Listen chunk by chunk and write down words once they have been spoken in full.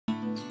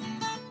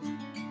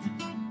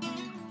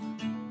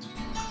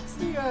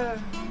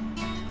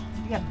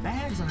you got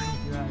bags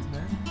underneath your eyes,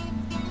 man?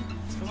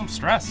 It's because I'm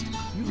stressed.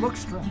 You look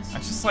stressed.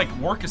 It's just like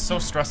work is so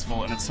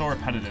stressful and it's so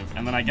repetitive,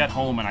 and then I get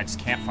home and I just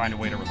can't find a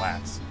way to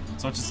relax.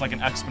 So it's just like an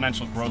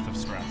exponential growth of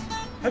stress.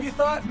 Have you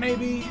thought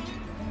maybe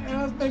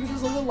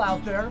there's a little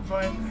out there,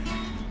 but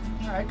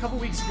all right, a couple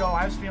weeks ago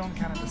I was feeling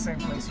kind of the same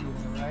place you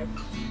were, right?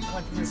 I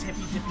went to this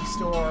hippy-dippy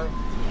store,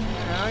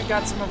 and I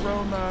got some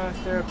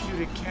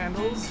aromatherapeutic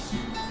candles,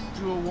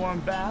 drew a warm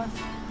bath.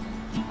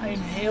 I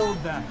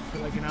inhaled that for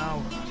like an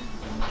hour.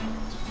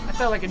 I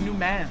felt like a new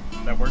man.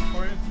 That worked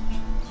for you?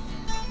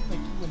 Like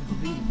you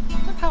wouldn't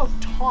believe. Look how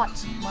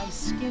taut my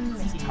skin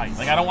is. Tight.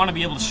 Like I don't want to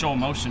be able to show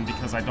emotion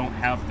because I don't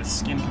have the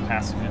skin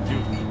capacity to do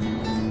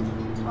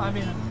it. I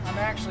mean, I'm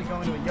actually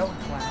going to a yoga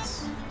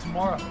class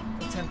tomorrow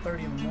at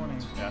 10:30 in the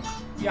morning. Yeah.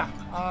 Yeah.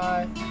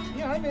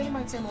 You know, I mean, it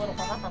might seem a little,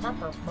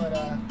 but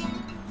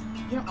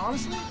you know,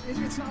 honestly,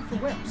 it's not for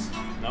whips.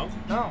 No?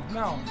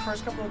 No.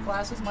 First couple of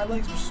classes, my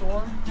legs were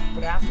sore,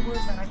 but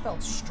afterwards, man, I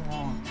felt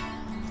strong.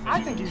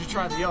 I think you should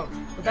try the yoga,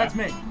 but that's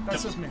me.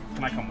 That's just me.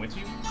 Can I come with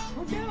you?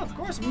 Oh yeah, of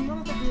course. I mean, you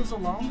don't have to do this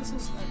alone. This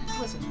is,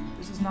 listen,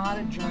 this is not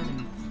a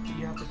journey that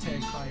you have to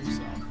take by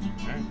yourself.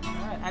 All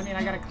right. I mean,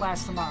 I got a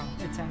class tomorrow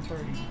at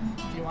 10:30.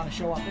 If you want to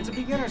show up, it's a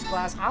beginner's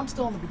class. I'm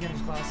still in the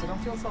beginner's class, so don't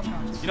feel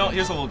self-conscious. You know,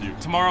 here's what we'll do.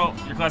 Tomorrow,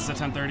 your class is at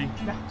 10:30.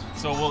 Yeah.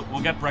 So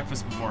we'll get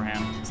breakfast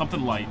beforehand,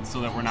 something light, so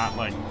that we're not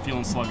like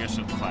feeling sluggish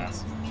at the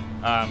class.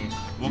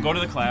 We'll go to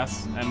the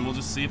class and we'll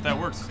just see if that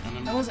works. And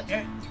then Now listen,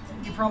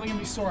 you're probably gonna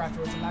be sore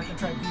afterwards. I'm not gonna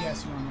try to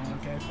BS you on that,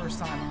 okay? First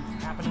time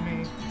it happened to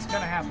me, it's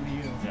gonna happen to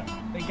you. Yeah.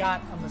 They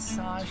got a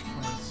massage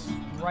place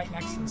right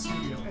next to the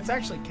studio. It's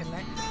actually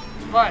connected.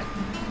 But,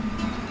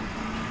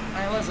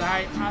 hey, listen,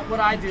 what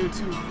I do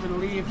to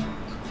relieve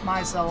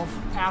myself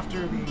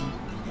after the,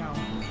 you know,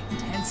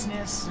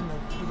 tenseness and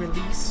the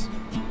release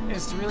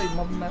is to really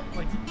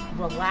like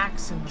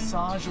relax and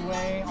massage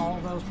away all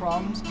of those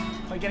problems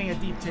by getting a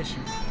deep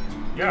tissue.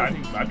 yeah,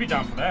 I'd be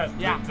down for that.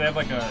 Yeah. Do they have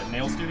like a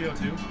nail studio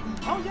too?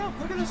 Oh yeah,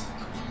 look at this.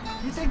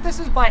 You think this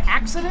is by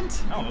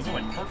accident? No, those are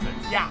like perfect.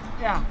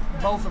 Yeah,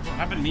 both of them.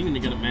 I've been meaning to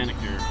get a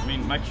manicure. I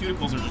mean, my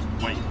cuticles are just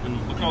white,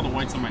 and look at all the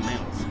whites on my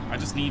nails. I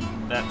just need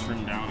that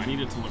trimmed down. I need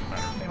it to look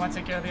better. You want to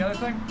take care of the other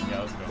thing? Yeah,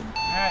 let's go. All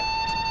right.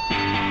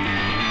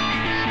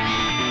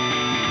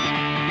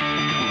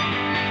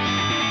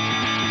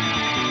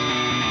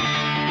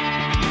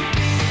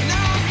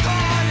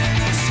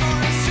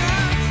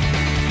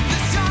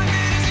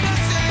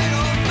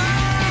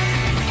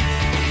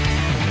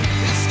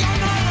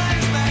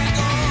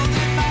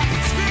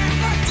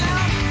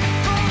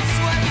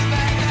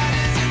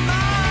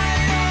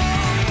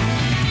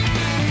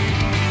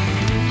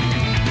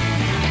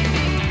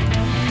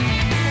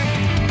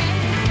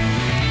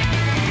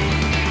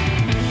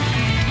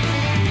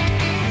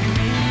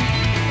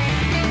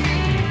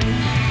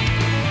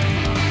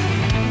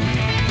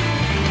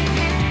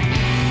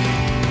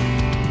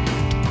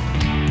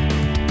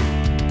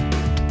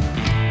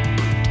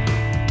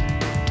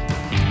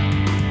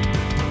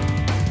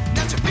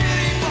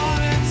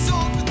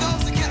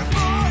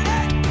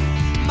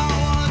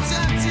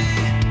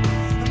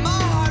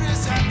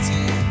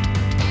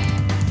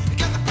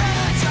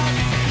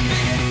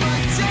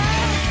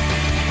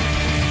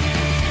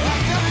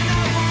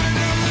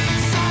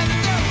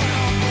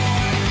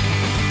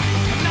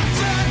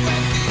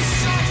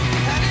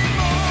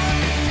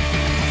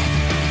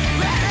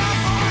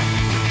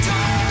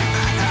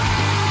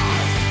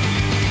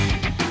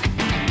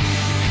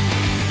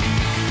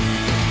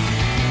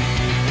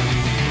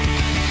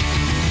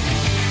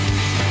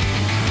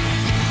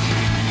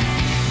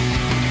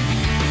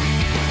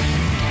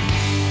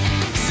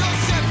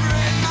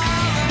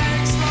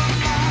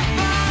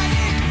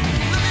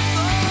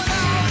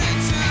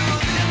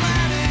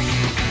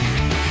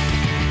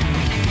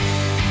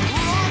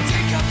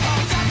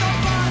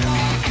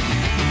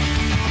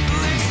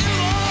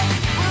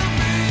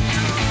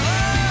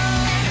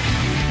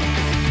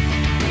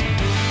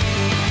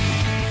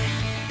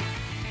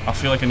 I'll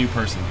feel like a new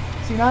person.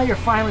 See, now you're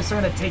finally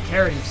starting to take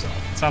care of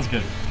yourself. Sounds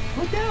good.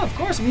 Well, yeah, of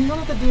course. I mean, you don't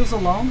have to do this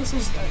alone. This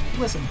is,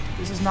 listen,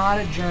 this is not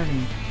a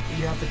journey that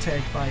you have to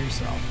take by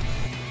yourself.